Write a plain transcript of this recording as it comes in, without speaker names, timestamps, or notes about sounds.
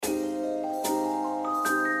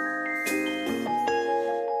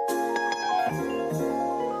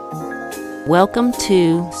Welcome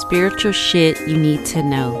to Spiritual Shit You Need to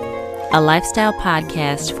Know, a lifestyle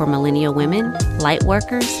podcast for millennial women, light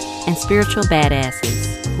workers, and spiritual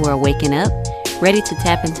badasses who are waking up, ready to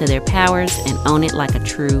tap into their powers and own it like a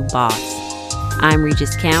true boss. I'm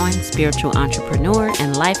Regis Cowan, spiritual entrepreneur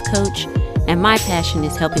and life coach, and my passion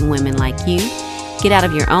is helping women like you get out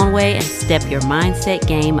of your own way and step your mindset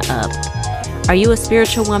game up. Are you a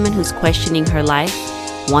spiritual woman who's questioning her life,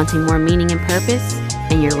 wanting more meaning and purpose,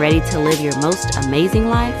 and you're ready to live your most amazing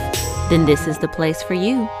life? Then this is the place for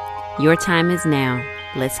you. Your time is now.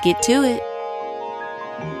 Let's get to it.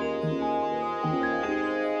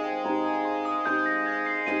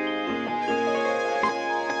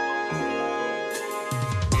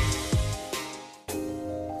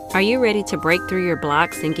 Are you ready to break through your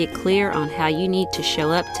blocks and get clear on how you need to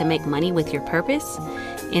show up to make money with your purpose?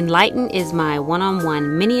 Enlighten is my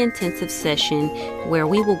one-on-one mini-intensive session where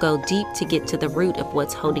we will go deep to get to the root of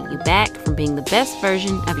what's holding you back from being the best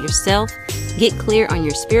version of yourself, get clear on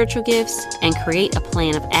your spiritual gifts, and create a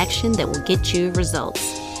plan of action that will get you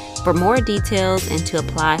results. For more details and to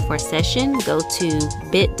apply for a session, go to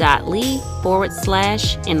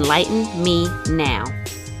bit.ly/enlightenmenow.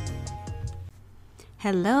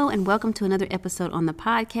 Hello and welcome to another episode on the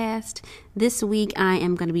podcast. This week I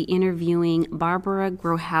am going to be interviewing Barbara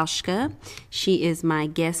Grochowska. She is my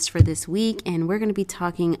guest for this week and we're going to be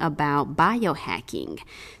talking about biohacking.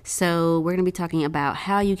 So we're going to be talking about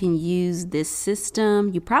how you can use this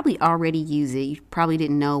system. You probably already use it. You probably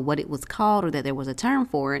didn't know what it was called or that there was a term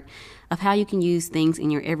for it, of how you can use things in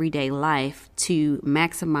your everyday life to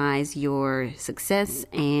maximize your success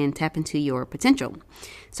and tap into your potential.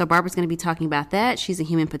 So Barbara's going to be talking about that. She's a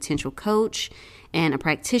human potential coach and a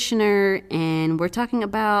practitioner, and we're talking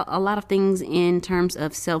about a lot of things in terms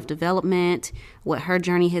of self-development, what her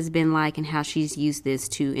journey has been like, and how she's used this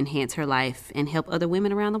to enhance her life and help other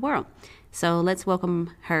women around the world. So let's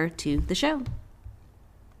welcome her to the show.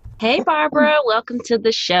 Hey, Barbara, welcome to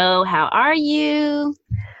the show. How are you?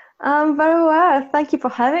 I'm very well. Thank you for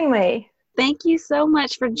having me. Thank you so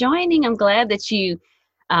much for joining. I'm glad that you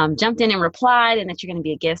jumped in and replied and that you're going to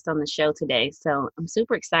be a guest on the show today. So I'm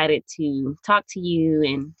super excited to talk to you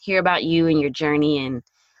and hear about you and your journey and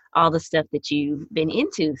all the stuff that you've been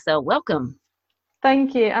into. So welcome.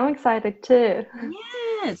 Thank you. I'm excited too.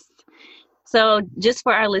 Yes. So just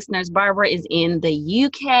for our listeners, Barbara is in the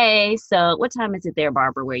UK. So what time is it there,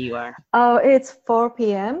 Barbara, where you are? Oh, it's 4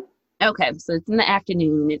 p.m. Okay. So it's in the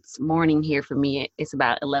afternoon. It's morning here for me. It's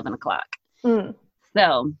about 11 o'clock. So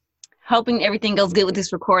hoping everything goes good with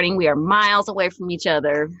this recording. We are miles away from each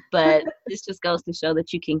other, but this just goes to show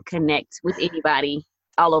that you can connect with anybody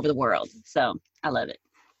all over the world. So I love it.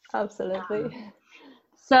 Absolutely.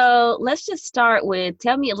 So let's just start with,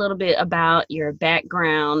 tell me a little bit about your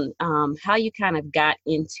background, how you kind of got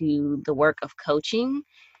into the work of coaching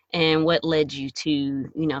and what led you to,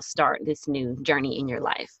 start this new journey in your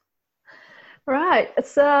life. Right.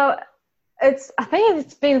 So I think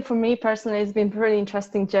it's been, for me personally, it's been a pretty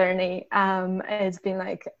interesting journey. It's been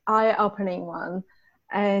like eye-opening one.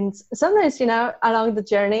 And sometimes, along the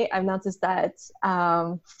journey, I've noticed that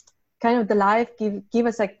kind of the life give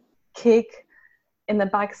us a kick in the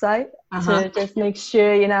backside to just make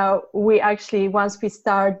sure, we actually, once we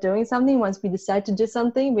start doing something, once we decide to do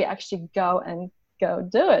something, we actually go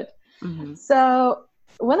do it. Mm-hmm. So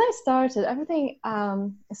when I started, everything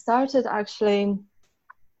started actually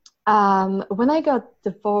when I got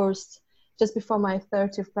divorced just before my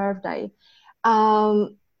 30th birthday,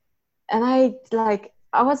 and I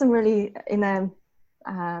wasn't really in a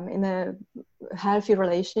healthy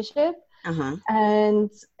relationship,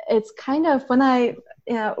 and it's kind of when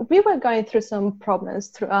we were going through some problems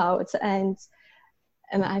throughout, and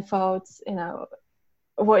I thought,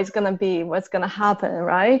 what's gonna happen,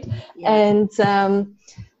 right? Yeah.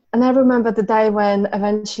 And I remember the day when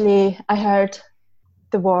eventually I heard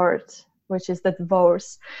the word, which is the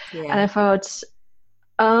divorce. Yeah. And I thought,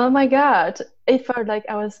 oh my God, it felt like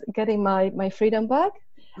I was getting my freedom back.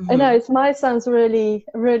 I know it might sound really,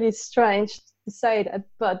 really strange to say that,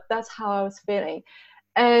 but that's how I was feeling.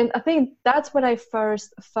 And I think that's when I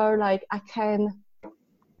first felt like I can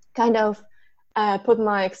kind of put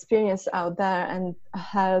my experience out there and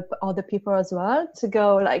help other people as well to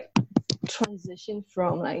go transition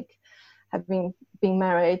from being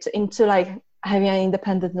married into having an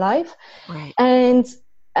independent life. Right. And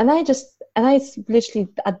I literally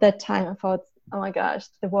at that time I thought, oh my gosh,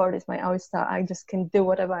 the world is my oyster. I just can do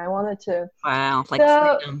whatever I wanted to. Wow,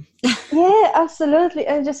 freedom. Yeah, absolutely.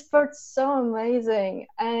 And it just felt so amazing.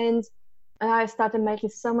 And I started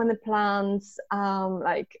making so many plans.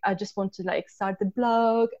 I just wanted to start the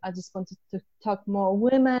blog. I just wanted to talk more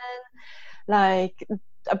women. like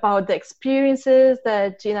about the experiences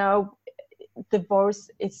that, divorce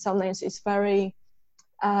is sometimes is very,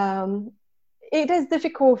 it is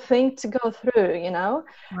difficult thing to go through,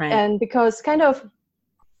 Right. and because kind of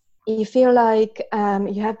you feel like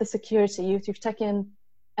you have the security, you've taken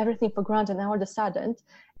everything for granted, and all of a sudden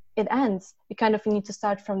it ends. You kind of need to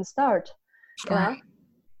start from the start, Right.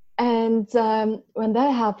 And when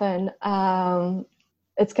that happened,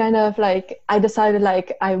 it's kind of like I decided, like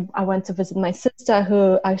I went to visit my sister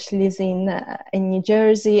who actually lives in New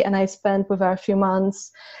Jersey, and I spent with her a few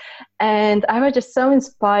months, and I was just so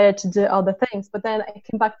inspired to do other things. But then I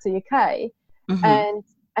came back to UK, and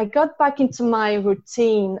I got back into my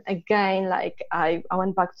routine again. Like I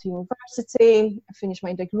went back to university, I finished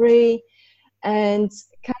my degree, and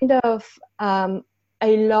kind of I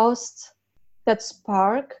lost that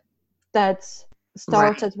spark that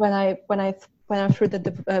started when I went through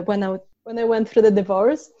when I went through the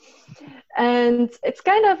divorce. And it's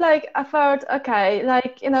kind of like I felt, okay,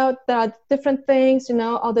 like, there are different things,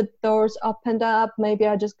 all the doors opened up, maybe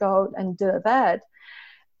I just go and do that.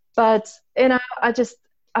 But I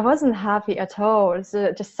wasn't happy at all.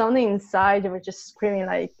 So just something inside was just screaming,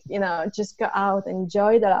 like, just go out,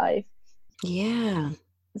 enjoy the life. Yeah.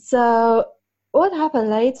 So what happened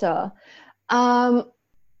later?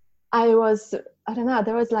 I don't know,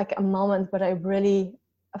 there was like a moment where I really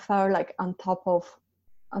felt like on top of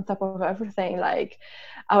everything. Like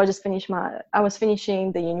I was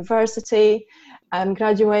finishing the university,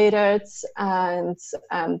 graduated, and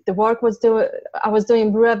the work I was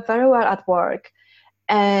doing very well at work,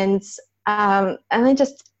 and then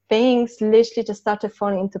just things literally just started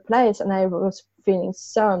falling into place, and I was feeling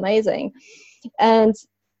so amazing. And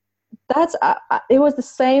that's it was the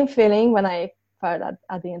same feeling when I felt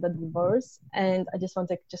at the end of the divorce, and I just want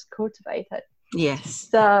to just cultivate it. Yes.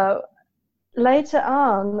 So later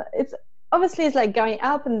on, it's like going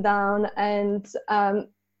up and down, and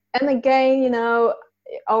again,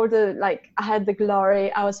 all the, like, I had the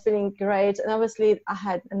glory, I was feeling great, and obviously I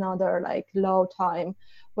had another like low time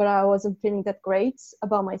where I wasn't feeling that great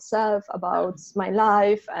about myself, about my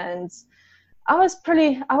life, and I was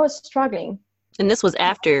struggling. And this was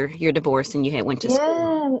after your divorce and you had went to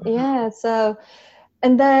school. Yeah. So,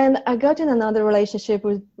 and then I got in another relationship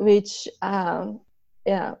which I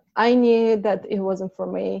knew that it wasn't for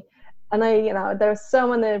me. And there's so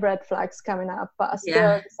many red flags coming up, but I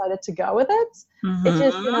still decided to go with it. It's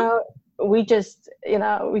just,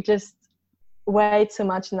 we just way too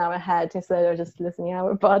much in our head instead of just listening to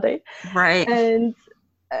our body. Right. And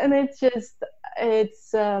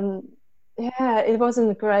it wasn't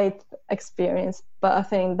a great experience, but I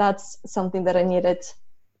think that's something that I needed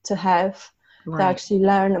to have to actually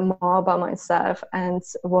learn more about myself and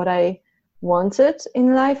what I wanted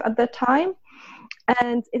in life at that time.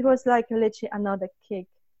 And it was like literally another kick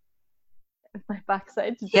in my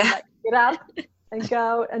backside to just like get up and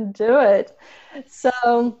go and do it.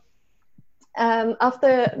 So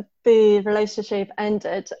after the relationship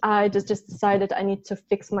ended, I just decided I need to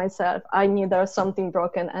fix myself. I knew there was something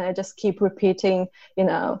broken, and I just keep repeating,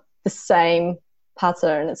 the same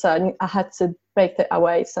pattern. So I had to break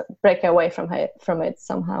away from it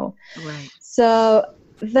somehow. Right. So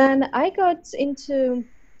then I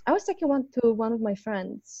was taking one of my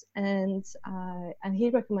friends, and he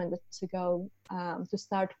recommended to go to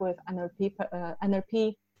start with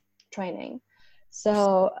NLP training.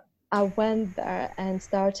 So I went there and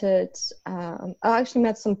started. I actually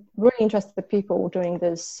met some really interested people during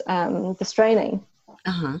this training.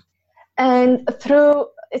 And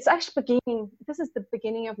it's actually this is the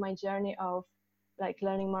beginning of my journey of like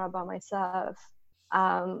learning more about myself,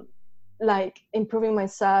 like improving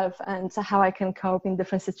myself and how I can cope in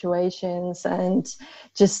different situations, and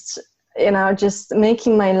just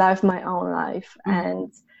making my life my own life.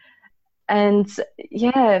 And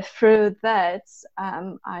through that,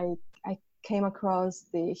 I came across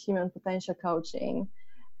the human potential coaching,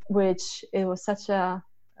 which it was such a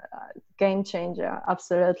game changer,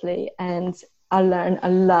 absolutely. And I learned a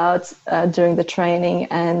lot during the training,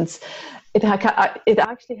 and it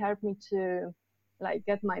actually helped me to like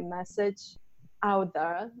get my message out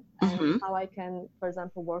there, and how I can, for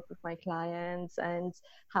example, work with my clients, and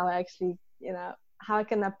how I actually, how I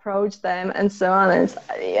can approach them and so on,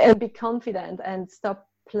 and be confident and stop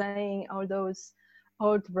playing all those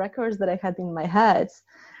old records that I had in my head.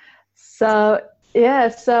 So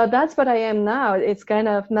so that's what I am now. It's kind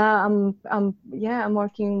of now I'm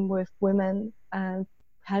working with women and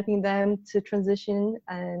helping them to transition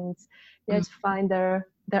and to find their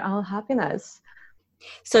own happiness.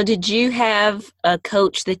 So did you have a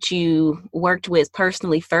coach that you worked with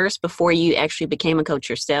personally first before you actually became a coach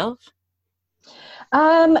yourself?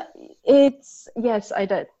 Um, yes, I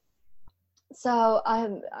did. So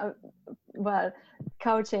well,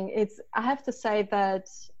 coaching. I have to say that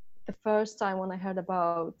the first time when I heard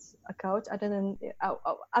about a coach, I didn't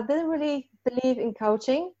really believe in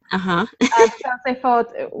coaching. Because I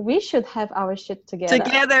thought we should have our shit together.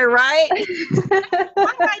 Together, right?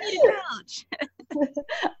 Why do I need a coach?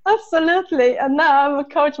 Absolutely. And now I'm a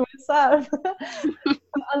coach myself.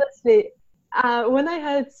 Honestly, when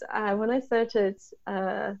I started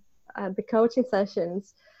the coaching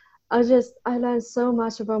sessions, I learned so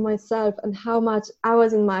much about myself and how much I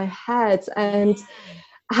was in my head and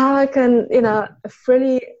how I can,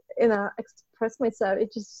 freely, express myself.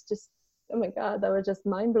 It just, oh my God, that was just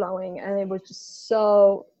mind blowing. And it was just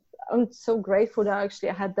I'm so grateful that actually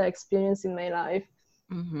I had that experience in my life.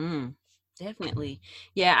 Mm-hmm. Definitely.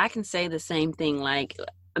 Yeah, I can say the same thing. Like,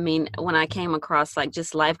 I mean, when I came across like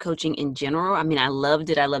just life coaching in general, I mean, I loved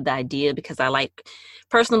it. I loved the idea because I like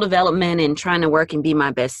personal development and trying to work and be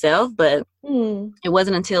my best self. But it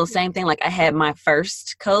wasn't until same thing, like I had my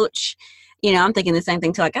first coach, I'm thinking the same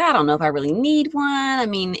thing too, like, I don't know if I really need one. I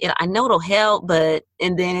mean, I know it'll help,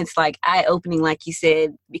 and then it's like eye-opening, like you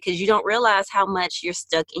said, because you don't realize how much you're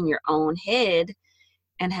stuck in your own head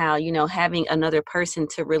and how, having another person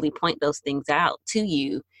to really point those things out to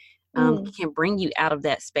you can bring you out of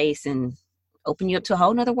that space and open you up to a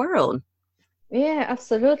whole nother world. Yeah,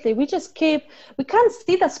 absolutely. We can't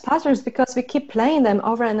see those patterns because we keep playing them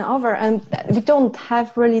over and over, and we don't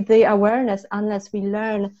have really the awareness unless we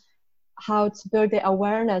learn how to build the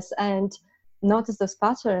awareness and notice those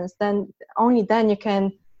patterns. Then only then you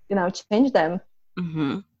can, change them.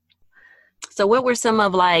 Mm-hmm. So what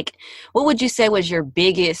would you say was your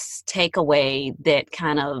biggest takeaway that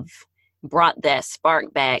kind of brought that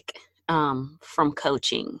spark back from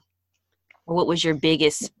coaching? What was your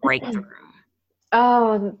biggest breakthrough?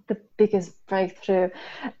 Oh, the biggest breakthrough.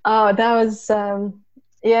 Oh, that was,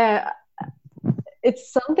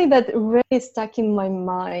 it's something that really stuck in my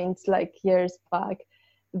mind like years back,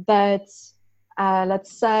 that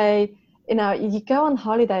let's say, you go on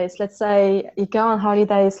holidays,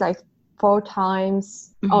 like 4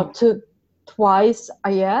 times or twice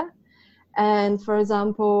a year. And for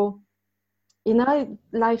example,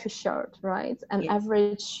 life is short, right? And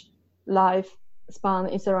average life span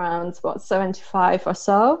is around 75 or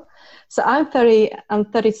so. So I'm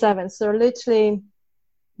 37, so literally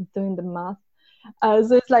doing the math.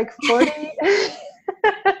 So it's like 40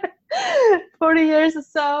 40 years or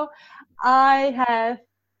so I have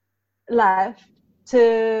left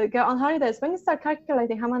to go on holidays. When you start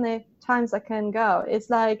calculating how many times I can go, it's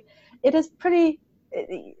like, it is pretty,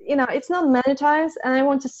 it's not many times, and I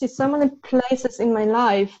want to see so many places in my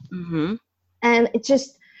life. And it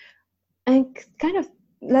just, and kind of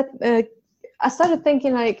I started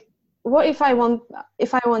thinking like, what if I want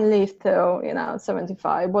to live till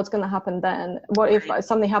 75? What's going to happen then? What if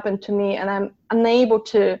something happened to me and I'm unable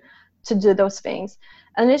to do those things?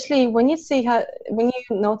 And initially, when you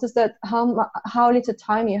notice that how little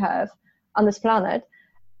time you have on this planet,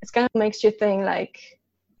 it kind of makes you think like,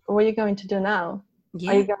 what are you going to do now?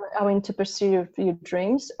 Are you going to pursue your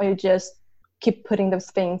dreams, or you just keep putting those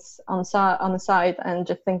things on the side and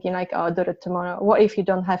just thinking like, oh, I'll do it tomorrow? What if you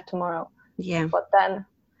don't have tomorrow? But then,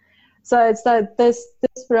 so it's that this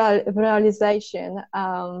realization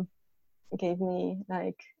gave me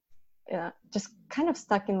like, just kind of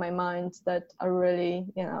stuck in my mind that I really,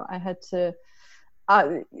 I had to,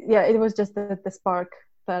 it was just the spark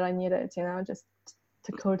that I needed, just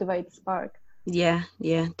to cultivate the spark. Yeah,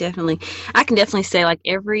 definitely. I can definitely say like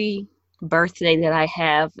every birthday that I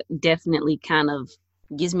have definitely kind of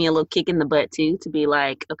gives me a little kick in the butt too, to be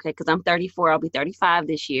like, okay, because I'm 34, I'll be 35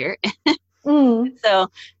 this year. So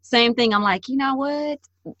same thing. I'm like, you know what?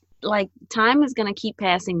 Like time is going to keep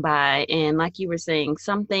passing by. And like you were saying,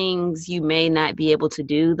 some things you may not be able to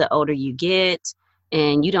do the older you get,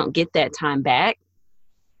 and you don't get that time back.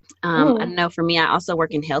 I know for me, I also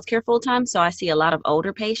work in healthcare full time. So I see a lot of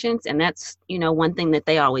older patients. And that's, one thing that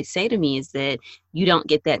they always say to me is that you don't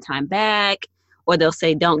get that time back, or they'll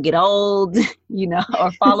say, don't get old,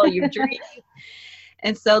 or follow your dreams.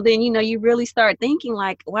 And so then, you really start thinking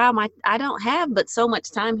like, wow, I don't have but so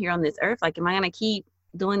much time here on this earth. Like, am I going to keep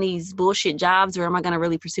doing these bullshit jobs, or am I going to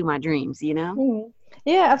really pursue my dreams,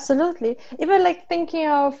 Yeah, absolutely. Even like thinking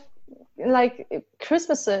of like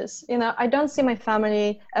Christmases, I don't see my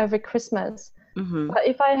family every Christmas. But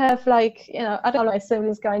if I have like, I don't know, my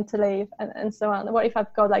siblings going to leave and so on, what if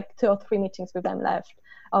I've got like 2 or 3 meetings with them left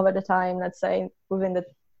over the time, let's say within the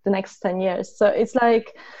next 10 years. So it's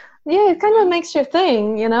like, yeah, it kind of makes you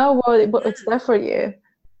think, what's there for you.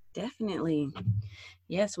 Definitely.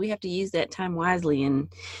 Yes, we have to use that time wisely, and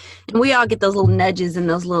we all get those little nudges and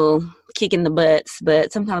those little kick in the butts,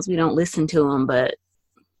 but sometimes we don't listen to them. But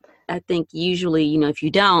I think usually, if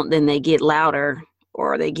you don't, then they get louder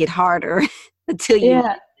or they get harder until you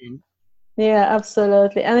listen. Yeah,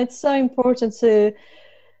 absolutely. And it's so important to,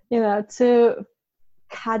 to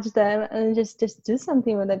catch them and just do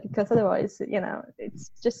something with it, because otherwise,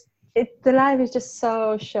 it's just, the life is just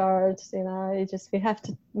so short, we have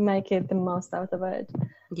to make it the most out of it.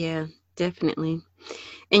 Yeah, definitely.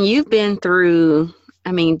 And you've been through,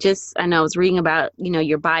 I know I was reading about,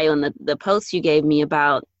 your bio and the posts you gave me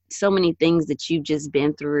about so many things that you've just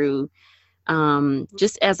been through,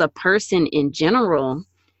 just as a person in general.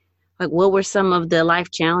 Like, what were some of the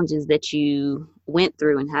life challenges that you went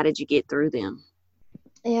through, and how did you get through them?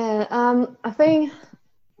 Yeah, I think,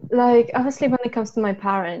 obviously when it comes to my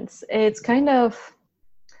parents, it's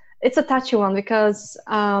a touchy one, because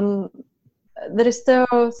there is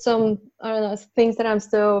still some, I don't know, things that I'm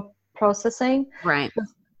still processing. Right.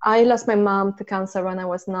 I lost my mom to cancer when I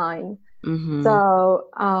was 9. Mm-hmm. So,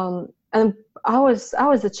 and I was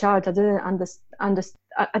a child. I didn't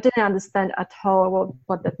understand at all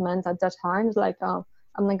what that meant at that time. It's like, oh,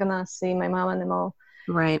 I'm not gonna see my mom anymore.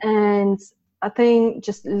 Right. And I think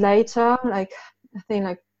just later,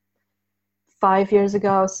 5 years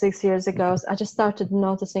ago, 6 years ago, I just started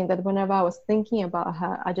noticing that whenever I was thinking about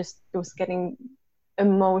her, I just was getting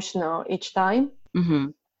emotional each time.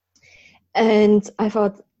 Mm-hmm. And I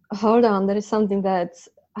thought, hold on, there is something that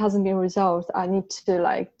hasn't been resolved. I need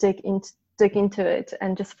to dig into it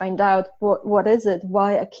and just find out what is it,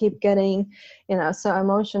 why I keep getting, so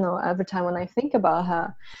emotional every time when I think about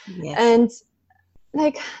her. Yes. And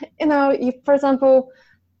for example,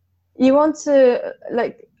 you want to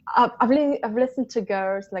I've listened to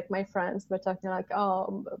girls, like my friends were talking like,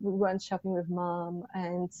 oh, we went shopping with mom,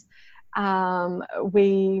 and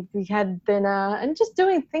we had dinner and just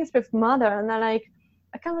doing things with mother, and they're like,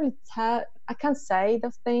 I can't say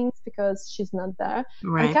those things because she's not there.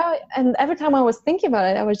 Right. And every time I was thinking about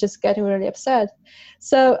it, I was just getting really upset.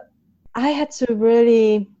 So I had to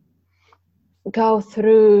really go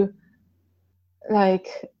through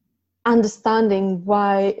understanding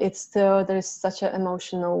why there is such an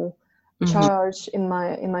emotional charge in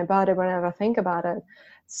my body whenever I think about it.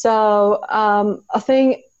 So I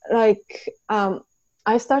think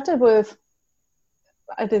I started with,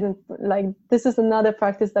 this is another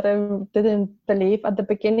practice that I didn't believe at the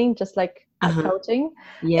beginning, just like coaching.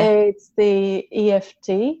 Yeah. It's the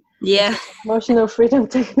EFT. Yeah. Emotional freedom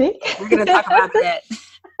technique. We're going to talk about that.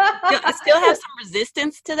 I still have some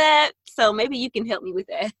resistance to that, so maybe you can help me with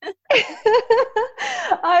that.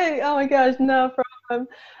 Oh my gosh, no problem.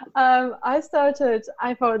 I thought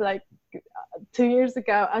 2 years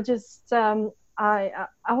ago, I just I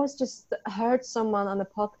was just heard someone on a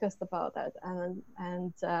podcast about it,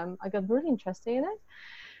 and I got really interested in it.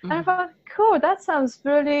 And I thought, cool, that sounds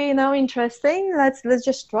really interesting. Let's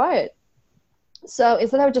just try it. So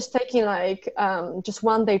instead of just taking just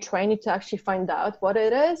one day training to actually find out what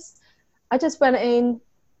it is, I just went in.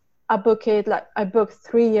 I booked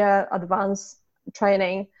 3-year advance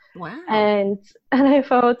training. Wow. And I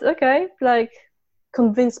thought, okay,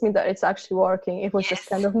 convinced me that it's actually working. It was just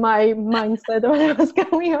kind of my mindset when I was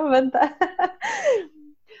going over there.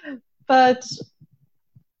 But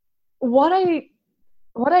what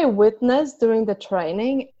I witnessed during the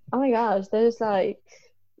training, oh my gosh, I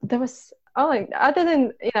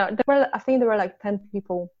didn't, I think there were 10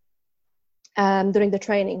 people during the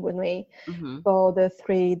training with me for the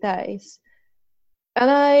 3 days. And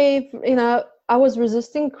I was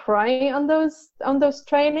resisting crying on those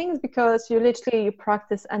trainings, because you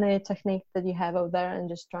practice any technique that you have out there and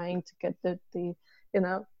just trying to get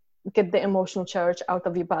get the emotional charge out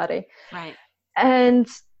of your body. Right. And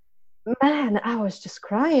man, I was just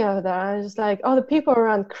crying over there. I was just like, the people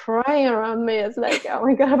around crying around me. It's like, oh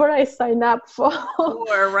my God, what did I sign up for?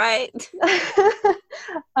 Right.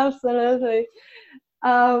 Absolutely.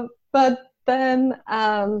 But then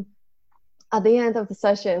at the end of the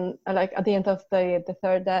session, at the end of the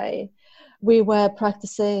 3rd day, we were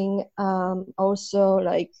practicing also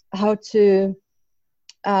how to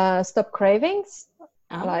stop cravings.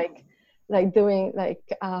 Doing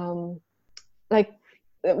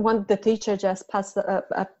when the teacher just passed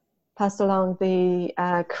along the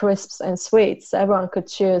crisps and sweets, everyone could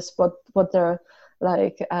choose what their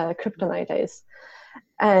kryptonite is,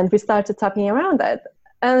 and we started tapping around that.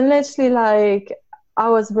 And literally, I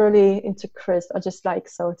was really into crisps. I just like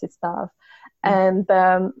salty stuff, and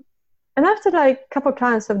after a couple of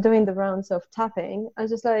times of doing the rounds of tapping, I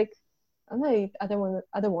was just like, I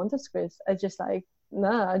don't want this crisp. I just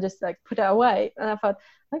no, I just like put it away. And I thought,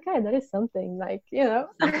 okay, that is something, like, you know,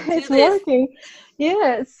 it's this. working.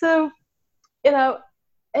 Yeah. So, you know,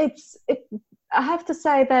 I have to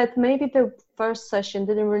say that maybe the first session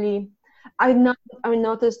didn't really, I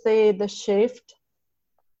noticed the shift.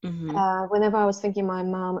 Whenever I was thinking my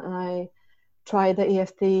mom and I tried the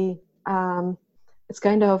EFT, it's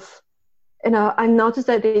kind of, you know, I noticed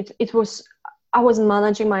that I was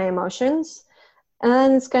managing my emotions, and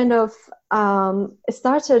then it's kind of, it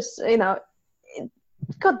started, you know, it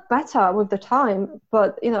got better with the time,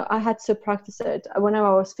 but, you know, I had to practice it. Whenever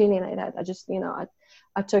I was feeling like that, I just, you know,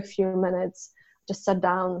 I took a few minutes, just sat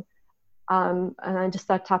down, and I just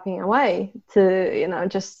started tapping away to, you know,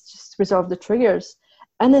 just resolve the triggers.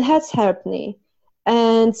 And it has helped me.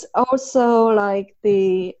 And also, like,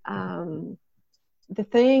 the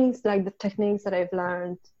things, like the techniques that I've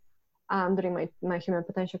learned during my human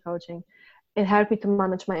potential coaching, it helped me to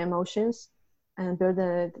manage my emotions and build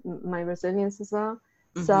my resilience as well.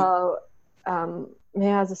 So,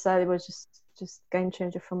 yeah, as I said, it was just game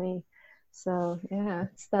changer for me. So, yeah,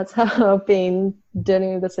 that's how I've been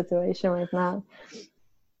dealing with the situation right now.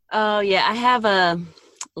 Oh, yeah, I have a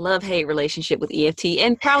love-hate relationship with EFT,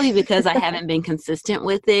 and probably because I haven't been consistent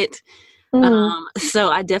with it. So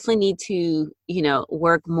I definitely need to, you know,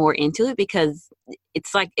 work more into it, because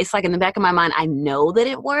it's like in the back of my mind, I know that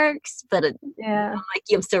it works, but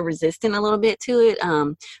I'm still resistant a little bit to it.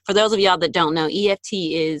 For those of y'all that don't know, EFT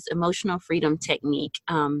is emotional freedom technique.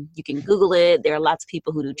 You can Google it. There are lots of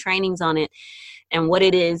people who do trainings on it. And what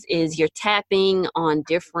it is you're tapping on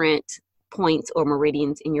different points or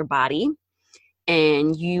meridians in your body.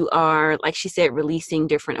 And you are, like she said, releasing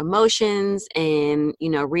different emotions and, you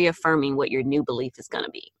know, reaffirming what your new belief is going to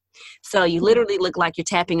be. So you literally look like you're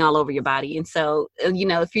tapping all over your body. And so, you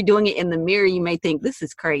know, if you're doing it in the mirror, you may think, this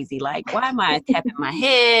is crazy. Like, why am I tapping my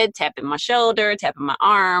head, tapping my shoulder, tapping my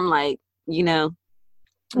arm? Like, you know,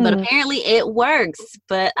 but apparently it works.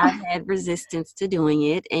 But I've had resistance to doing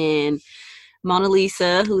it. And Mona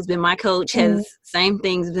Lisa, who's been my coach, has same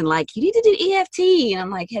things, been like, you need to do EFT. And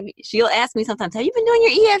I'm like, she'll ask me sometimes, have you been doing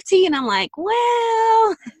your EFT? And I'm like,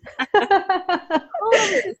 well, I'm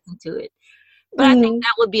resistant to it. But I think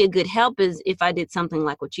that would be a good help, is if I did something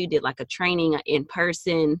like what you did, like a training in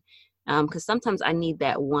person, because sometimes I need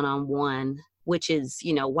that one-on-one, which is,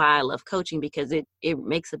 you know, why I love coaching, because it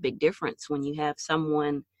makes a big difference when you have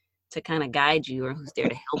someone to kind of guide you or who's there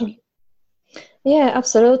to help you. Yeah,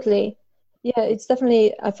 absolutely. Yeah, it's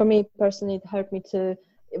definitely, for me personally, it helped me to,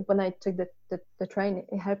 when I took the training,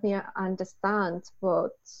 it helped me understand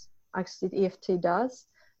what actually EFT does.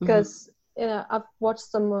 Because, you know, I've watched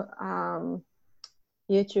some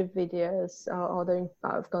YouTube videos,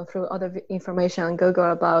 I've gone through other information on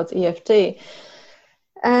Google about EFT.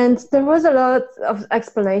 And there was a lot of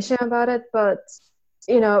explanation about it, but,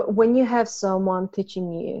 you know, when you have someone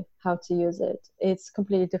teaching you how to use it, it's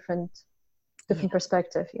completely different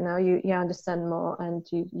perspective. You know, you understand more, and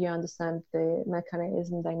you understand the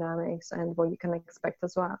mechanism, dynamics, and what you can expect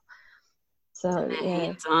as well. So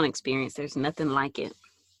hands-on experience, there's nothing like it.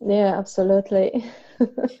 Yeah, absolutely.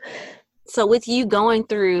 So with you going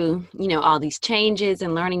through, you know, all these changes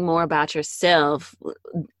and learning more about yourself,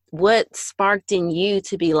 what sparked in you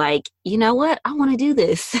to be like, you know what, I want to do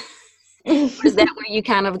this? Is that where you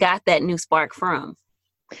kind of got that new spark from?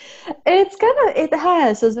 It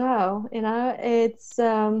has as well, you know. It's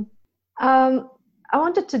I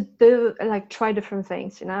wanted to do, like, try different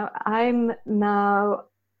things, you know. I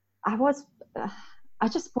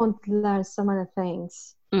just want to learn so many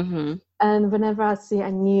things. And whenever I see a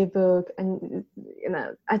new book, and, you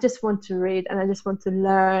know, I just want to read, and I just want to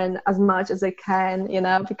learn as much as I can, you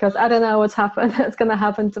know, because I don't know what's going to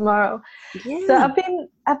happen tomorrow. So I've been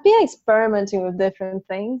experimenting with different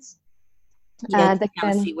things. Yeah, to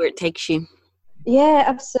kind of see where it takes you. Yeah,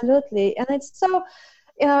 absolutely. And it's so,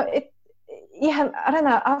 you know, I don't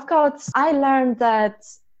know. I learned that,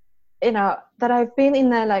 you know, that I've been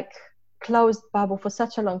in a, like, closed bubble for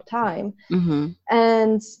such a long time,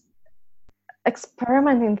 and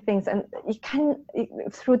experimenting things, and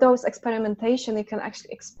through those experimentation, you can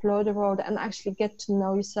actually explore the world and actually get to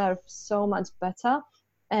know yourself so much better,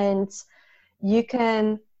 and you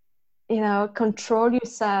can, you know, control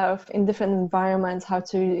yourself in different environments, how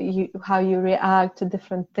you react to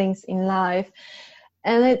different things in life.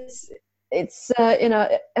 And it's you know,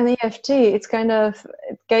 an EFT, it's kind of,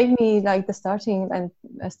 it gave me, like, the starting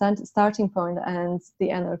point, and the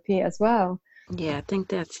NLP as well. Yeah, I think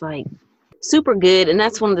that's, like, super good. And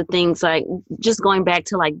that's one of the things, like, just going back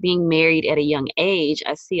to, like, being married at a young age,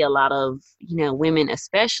 I see a lot of, you know, women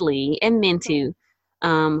especially, and men too,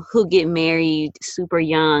 who get married super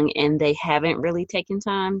young and they haven't really taken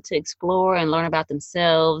time to explore and learn about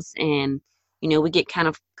themselves. And, we get kind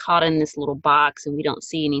of caught in this little box and we don't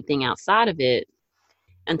see anything outside of it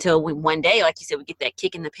until one day, like you said, we get that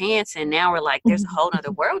kick in the pants. And now we're like, there's a whole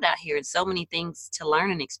other world out here and so many things to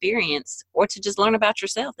learn and experience, or to just learn about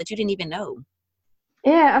yourself that you didn't even know.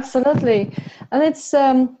 Yeah, absolutely. And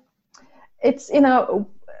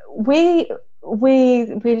we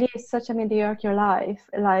live such a mediocre life,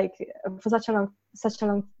 like for such a long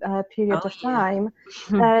period of time,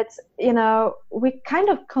 that we kind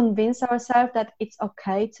of convince ourselves that it's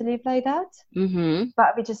okay to live like that.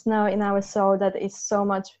 But we just know in our soul that it's so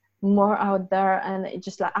much more out there, and it's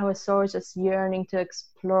just like our soul is just yearning to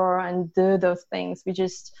explore and do those things. We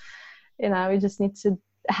just need to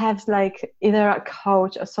have like either a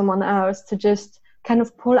coach or someone else to just kind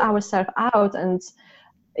of pull ourselves out, and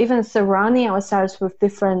even surrounding ourselves with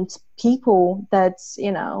different people that's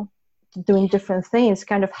doing different things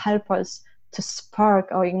kind of help us to spark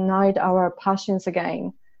or ignite our passions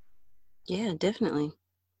again. Yeah, definitely.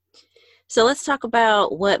 So let's talk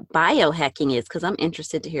about what biohacking is, because I'm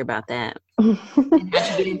interested to hear about that. And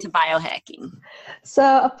how'd you get into biohacking?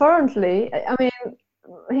 So apparently I've been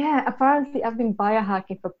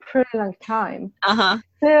biohacking for a pretty long time.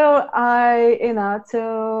 Till I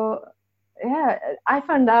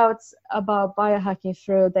found out about biohacking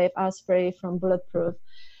through Dave Asprey from Bulletproof,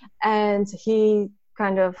 and he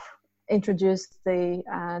kind of introduced the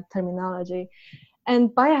terminology.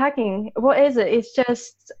 And biohacking, what is it? It's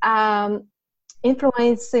just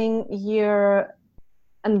influencing your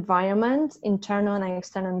environment, internal and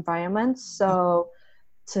external environment, so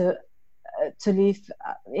to live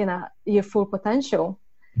your full potential.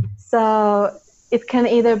 So it can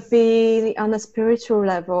either be on a spiritual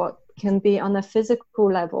level, can be on a physical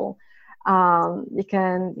level. You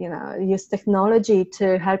can use technology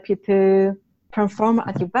to help you to perform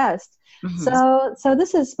at your best. So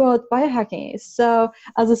this is what biohacking is. So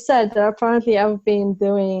as I said, apparently I've been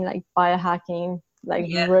doing like biohacking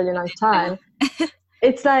really long time.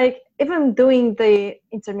 It's like even doing the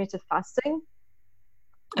intermittent fasting,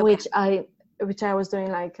 which I was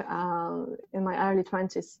doing like in my early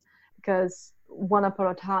 20s, because one upon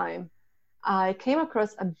a time I came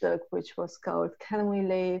across a book which was called Can We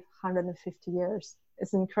Live 150 Years?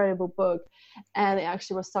 It's an incredible book, and it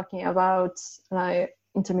actually was talking about like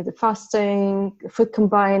intermittent fasting, food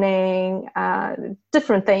combining,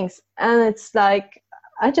 different things. And it's like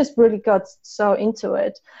I just really got so into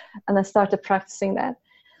it, and I started practicing that.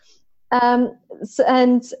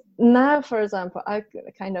 And now, for example, I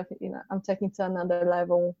kind of I'm taking to another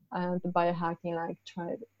level, the biohacking, like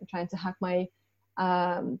trying to hack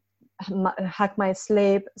my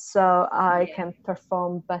sleep so I can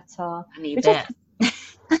perform better. I need that.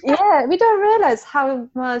 We don't realize how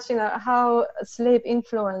much how sleep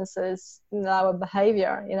influences our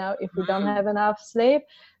behavior. If we don't have enough sleep,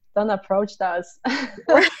 don't approach us.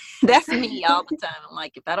 That's me all the time. I'm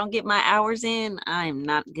like, if I don't get my hours in, I'm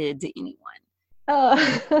not good to anyone. Oh,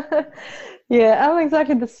 yeah, I'm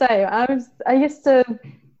exactly the same.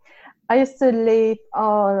 I used to live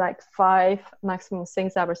on like 5, maximum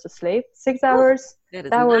 6 hours of sleep. 6 hours.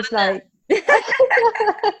 That was like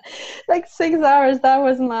like 6 hours. That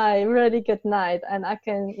was my really good night, and I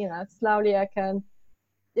can slowly I can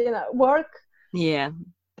work. Yeah.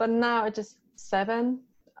 But now it's just 7,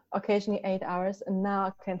 occasionally 8 hours, and now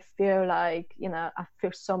I can feel like I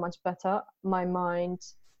feel so much better. My mind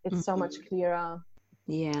is so much clearer.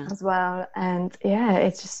 Yeah. As well, and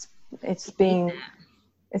it's been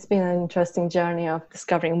an interesting journey of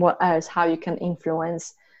discovering how you can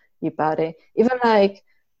influence your body. Even like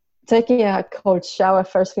taking a cold shower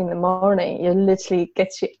first thing in the morning, it literally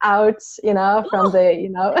gets you out, from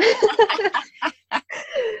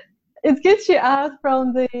it gets you out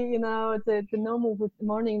from the normal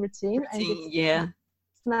morning routine, and just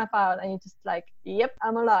snap out, and you're just like, yep,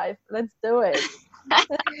 I'm alive, let's do it.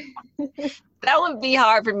 That would be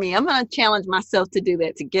hard for me. I'm going to challenge myself to do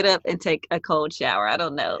that, to get up and take a cold shower. I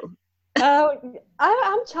don't know. Oh,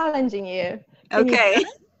 I'm challenging you. Okay.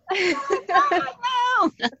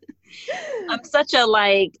 No. I'm such a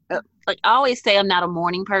like I always say I'm not a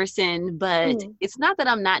morning person, but it's not that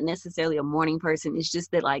I'm not necessarily a morning person. It's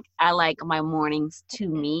just that like I like my mornings to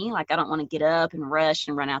me. Like I don't want to get up and rush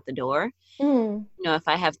and run out the door. If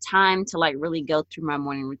I have time to like really go through my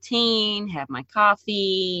morning routine, have my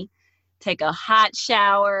coffee, take a hot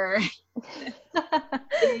shower,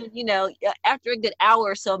 and, after a good hour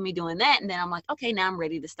or so of me doing that, and then I'm like, okay, now I'm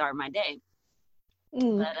ready to start my day.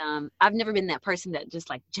 But I've never been that person that just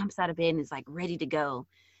like jumps out of bed and is like ready to go.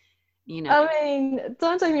 I mean,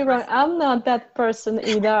 don't take me wrong, I'm not that person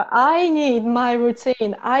either. I need my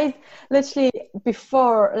routine. I literally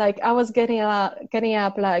before, like, I was getting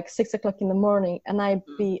up like 6 o'clock in the morning, and I'd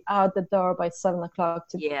be out the door by 7 o'clock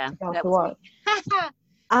to go to work.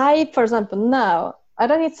 For example, now I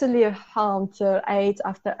don't need to leave home till 8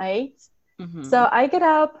 after 8. So I get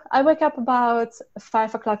up, I wake up about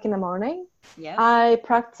 5 o'clock in the morning. I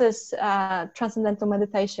practice transcendental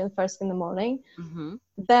meditation first in the morning.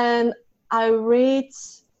 Then I read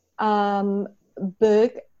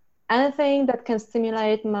book, anything that can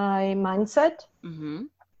stimulate my mindset.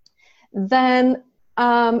 Then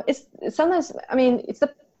it's sometimes, I mean,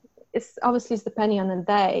 it's obviously it's depending on the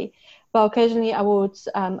day, but occasionally I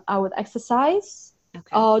would exercise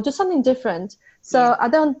or do something different. So I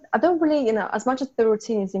don't really, as much as the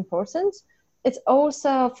routine is important, it's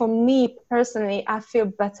also, for me personally, I feel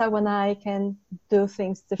better when I can do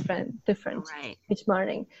things different each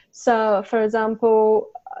morning. So for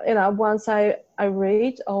example, once I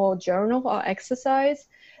read or journal or exercise,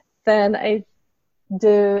 then I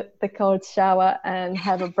do the cold shower and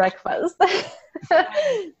have a breakfast.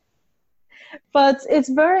 But it's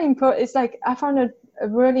very important. It's like, I found it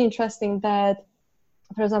really interesting that,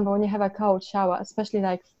 for example, when you have a cold shower, especially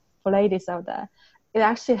like for ladies out there, it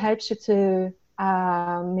actually helps you to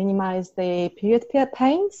minimize the period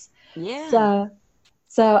pains. So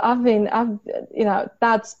I've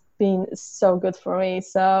that's been so good for me.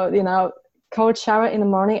 So cold shower in the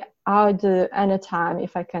morning, I'll do anytime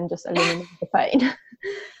if I can just eliminate the pain.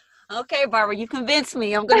 Okay, Barbara, you convinced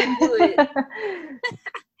me. I'm gonna do it.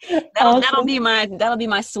 That'll be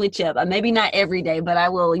my switch up. Maybe not every day, but I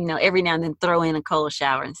will, every now and then throw in a cold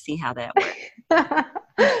shower and see how that works.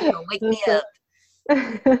 Wake me up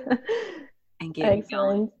and get me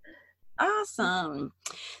going. Awesome.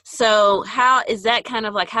 So how is that kind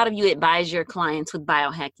of like, how do you advise your clients with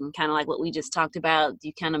biohacking? Kind of like what we just talked about. Do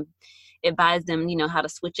you kind of advise them, how to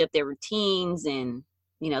switch up their routines and,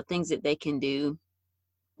 things that they can do?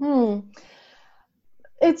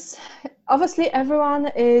 It's obviously,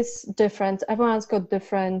 everyone is different. Everyone's got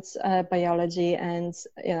different biology, and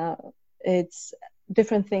it's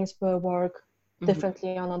different things will work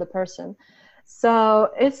differently on another person.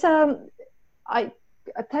 So it's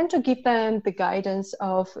I tend to give them the guidance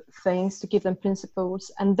of things, to give them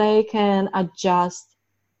principles, and they can adjust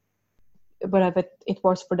whatever it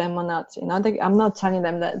works for them or not. I'm not telling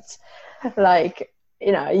them that, like,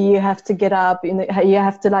 you have to get up, you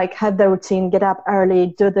have to like have the routine, get up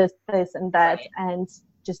early, do this and that, and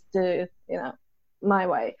just do, my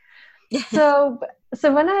way. So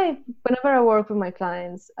whenever I work with my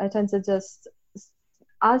clients, I tend to just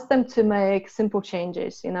ask them to make simple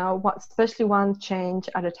changes, especially one change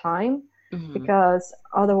at a time, because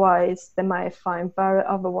otherwise they might find very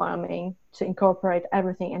overwhelming to incorporate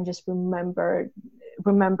everything and just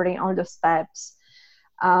remembering all the steps.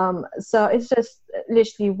 So it's just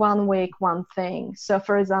literally 1 week, one thing. So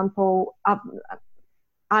for example,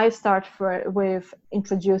 I start with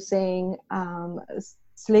introducing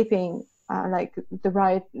sleeping, like the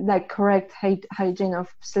right, like correct hygiene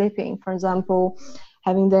of sleeping. For example,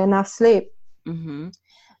 having the enough sleep,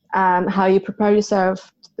 how you prepare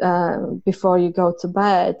yourself before you go to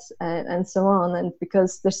bed, and so on. And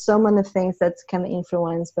because there's so many things that can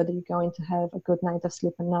influence whether you're going to have a good night of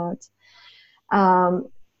sleep or not.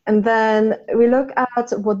 And then we look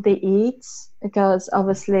at what they eat, because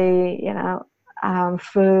obviously,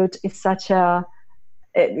 food is such a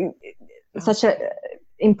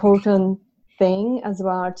important thing as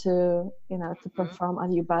well to perform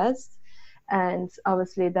at your best. And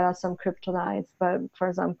obviously there are some kryptonites, but for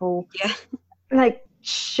example, like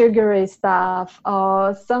sugary stuff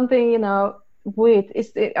or something, wheat,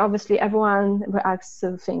 obviously everyone reacts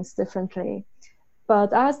to things differently.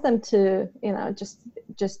 But ask them to,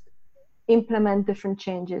 just implement different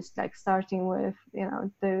changes, like starting with,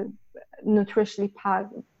 the nutritionally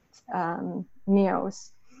packed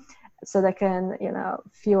meals, so they can,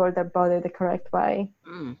 fuel their body the correct way.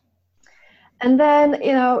 And then,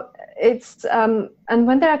 it's, and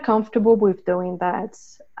when they're comfortable with doing that,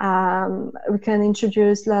 we can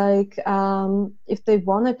introduce, like, if they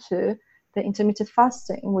wanted to, the intermittent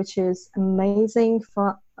fasting, which is amazing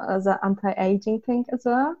as an anti-aging thing as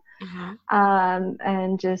well.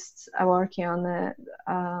 And just working on it,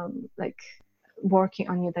 like working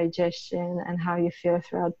on your digestion and how you feel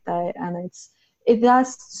throughout the day. And it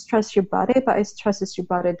does stress your body, but it stresses your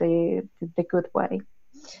body the good way.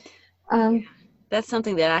 That's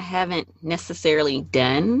something that I haven't necessarily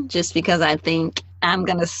done, just because I think I'm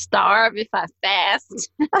gonna starve if I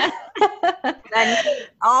fast. I need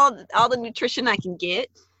all the nutrition I can get.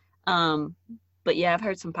 But yeah, I've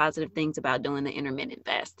heard some positive things about doing the intermittent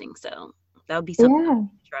fasting. So that would be something I would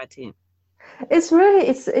try to. It's really,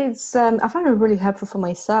 I find it really helpful for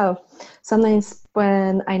myself. Sometimes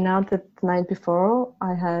when I know that the night before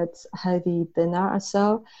I had heavy dinner or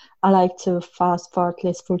so, I like to fast for at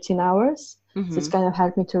least 14 hours. So it's kind of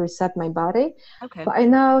helped me to reset my body. Okay. But I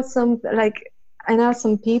know some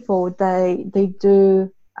people, they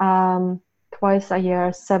do twice a year,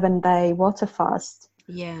 7-day water fast.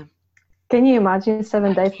 Yeah. Can you imagine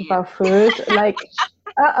 7 days without food? Like,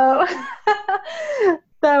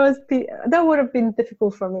 that would have been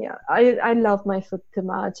difficult for me. I love my food too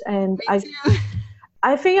much, and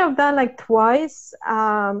I think I've done like twice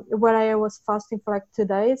where I was fasting for like 2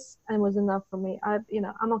 days and it was enough for me.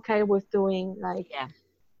 I'm okay with doing like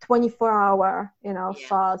 24-hour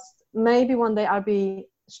fast. Maybe one day I'll be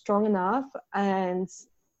strong enough and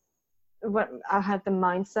I have the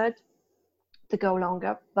mindset to go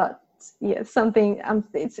longer, but it's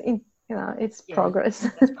progress.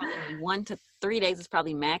 That's probably 1 to 3 days is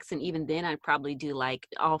probably max, and even then I'd probably do like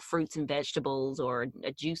all fruits and vegetables or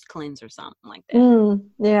a juice cleanse or something like that.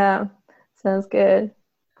 Yeah, sounds good.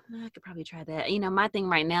 I could probably try that. My thing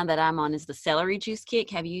right now that I'm on is the celery juice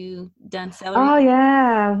kick. Have you done celery? Oh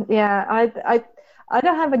yeah. I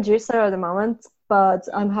don't have a juicer at the moment, but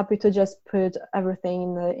I'm happy to just put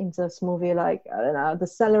everything into a smoothie, like, I don't know, the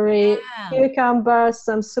celery, cucumber,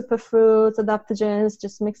 some superfruits, adaptogens,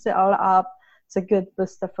 just mix it all up. It's a good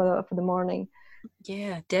booster for the morning.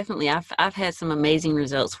 Yeah, definitely. I've had some amazing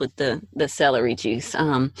results with the celery juice.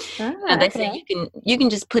 They say you can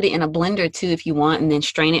just put it in a blender too if you want, and then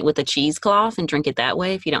strain it with a cheesecloth and drink it that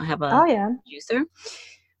way if you don't have a juicer.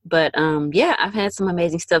 But I've had some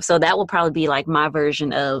amazing stuff. So that will probably be like my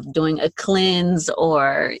version of doing a cleanse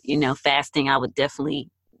or, fasting. I would definitely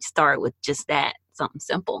start with just that, something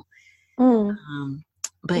simple.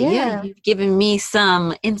 But you've given me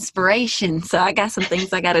some inspiration. So I got some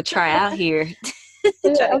things I got to try out here.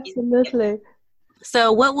 Absolutely.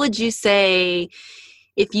 So what would you say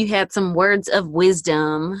if you had some words of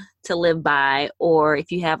wisdom to live by, or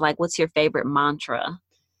if you have like, what's your favorite mantra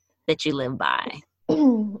that you live by?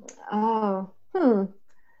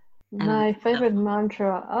 My favorite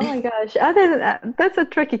mantra. Oh my gosh. I think that's a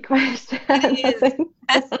tricky question. I think.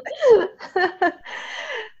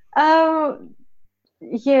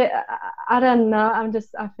 Yeah, I don't know.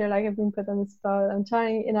 I feel like I've been put on the spot. I'm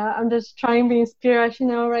just trying to be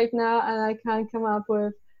inspirational right now, and I can't come up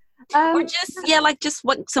with. Or just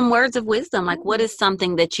what some words of wisdom. Like, what is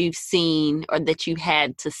something that you've seen or that you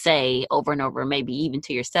had to say over and over, maybe even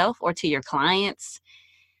to yourself or to your clients?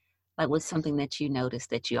 Like, what's something that you notice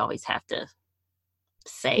that you always have to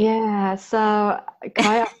say? Yeah, so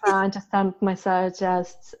quite often I just tell myself,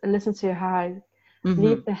 just listen to your heart,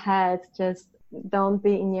 leave the head, just don't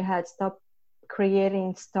be in your head, stop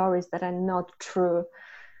creating stories that are not true.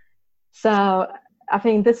 So I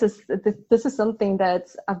think this is something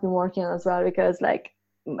that I've been working on as well, because like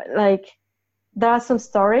there are some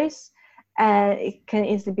stories and it can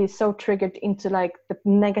easily be so triggered into like the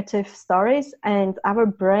negative stories, and our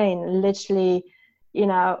brain literally,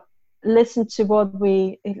 listen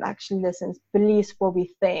to it actually listens, believes what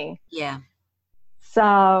we think. Yeah.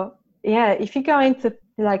 So if you're going to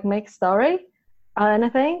like make story or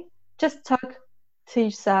anything, just talk to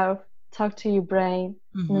yourself, talk to your brain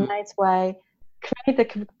in a nice way, create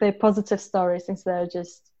the positive stories instead of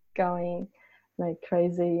just going like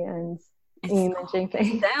crazy and imagining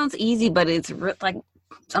things. It sounds easy, but it's like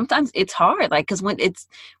sometimes it's hard, like, because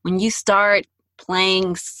when you start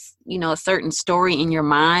playing a certain story in your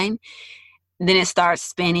mind, then it starts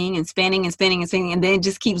spinning and spinning and spinning and spinning, and then it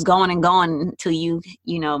just keeps going and going until you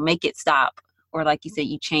make it stop, or like you said,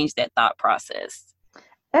 you change that thought process.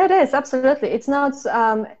 It is, absolutely. It's not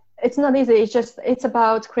easy. It's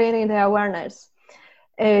about creating the awareness.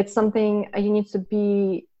 It's something you need to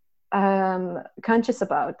be conscious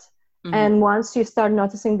about. And once you start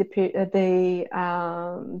noticing the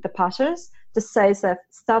patterns, just say,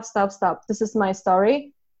 stop. This is my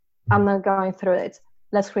story. I'm not going through it.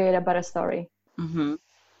 Let's create a better story.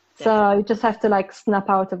 So you just have to like snap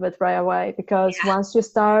out of it right away, because once you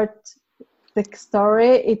start the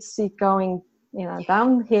story, it's going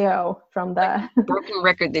downhill from there. Like a broken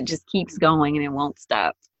record that just keeps going and it won't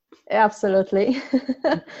stop. Absolutely.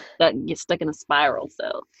 Get stuck in a spiral.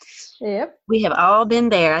 So yep, we have all been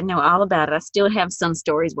there. I know all about it. I still have some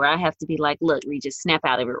stories where I have to be like, look, we just snap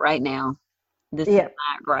out of it right now. This is not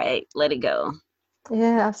right. Let it go.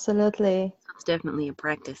 Yeah, absolutely. It's definitely a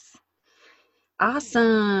practice.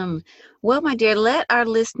 Awesome. Well, my dear, let our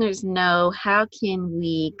listeners know, how can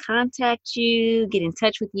we contact you, get in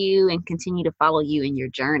touch with you, and continue to follow you in your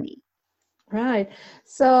journey? Right.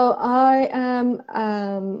 So I am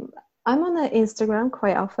I'm on Instagram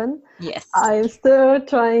quite often. Yes. I'm still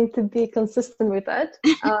trying to be consistent with that.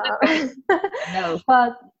 No.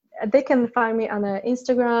 But they can find me on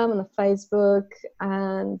Instagram, on Facebook,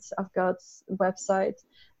 and I've got a website.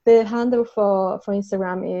 The handle for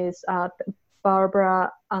Instagram is at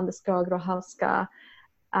Barbara_Grochowska.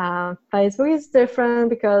 Facebook is different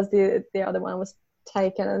because the other one was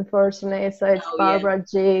taken, unfortunately. So it's Barbara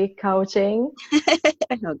G Coaching.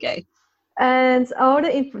 Okay. And all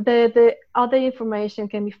the other information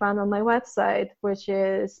can be found on my website, which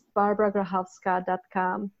is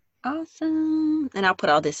barbaragrochowska.com. Awesome. And I'll put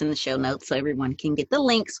all this in the show notes so everyone can get the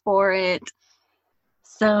links for it.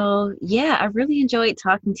 So, yeah, I really enjoyed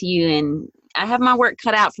talking to you, and I have my work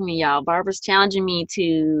cut out for me, y'all. Barbara's challenging me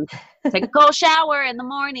to take a cold shower in the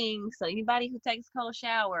morning. So anybody who takes a cold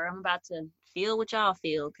shower, I'm about to feel what y'all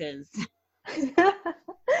feel, because I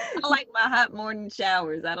like my hot morning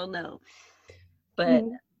showers. I don't know. But,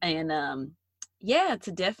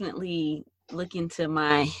 to definitely look into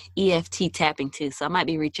my EFT tapping too. So I might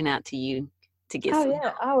be reaching out to you to get some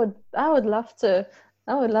help. I would love to.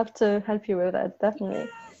 I would love to help you with that, definitely.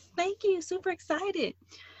 Yes, thank you. Super excited.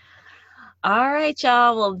 All right,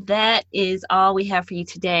 y'all. Well, that is all we have for you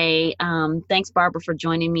today. Thanks, Barbara, for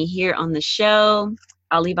joining me here on the show.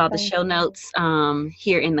 I'll leave all the show notes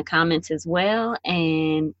here in the comments as well.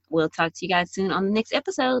 And we'll talk to you guys soon on the next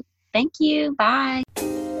episode. Thank you. Bye.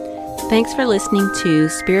 Thanks for listening to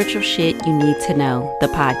Spiritual Shit You Need to Know, the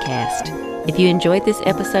podcast. If you enjoyed this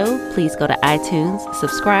episode, please go to iTunes,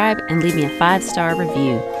 subscribe, and leave me a 5-star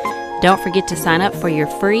review. Don't forget to sign up for your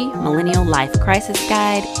free Millennial Life Crisis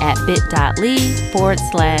Guide at bit.ly/free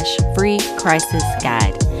crisis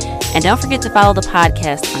guide. And don't forget to follow the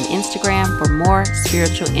podcast on Instagram for more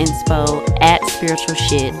spiritual inspo at Spiritual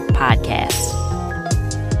Shit Podcast.